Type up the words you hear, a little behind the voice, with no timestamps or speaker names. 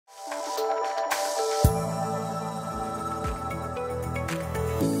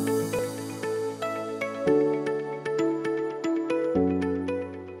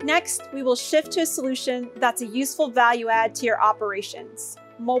Next, we will shift to a solution that's a useful value add to your operations,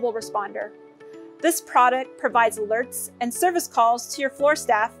 Mobile Responder. This product provides alerts and service calls to your floor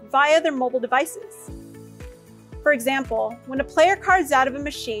staff via their mobile devices. For example, when a player cards out of a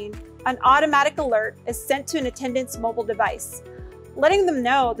machine, an automatic alert is sent to an attendant's mobile device, letting them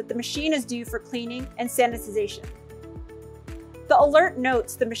know that the machine is due for cleaning and sanitization. The alert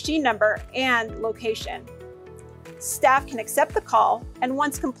notes the machine number and location. Staff can accept the call, and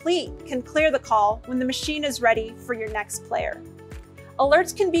once complete, can clear the call when the machine is ready for your next player.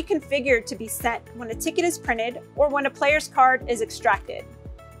 Alerts can be configured to be sent when a ticket is printed or when a player's card is extracted.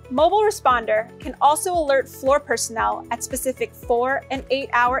 Mobile Responder can also alert floor personnel at specific 4- and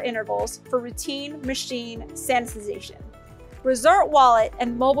 8-hour intervals for routine machine sanitization. Resort Wallet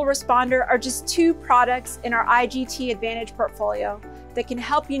and Mobile Responder are just 2 products in our IGT Advantage portfolio that can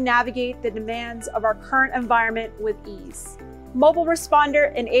help you navigate the demands of our current environment with ease. Mobile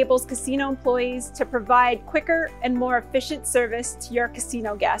Responder enables casino employees to provide quicker and more efficient service to your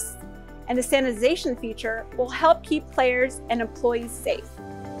casino guests, and the sanitization feature will help keep players and employees safe.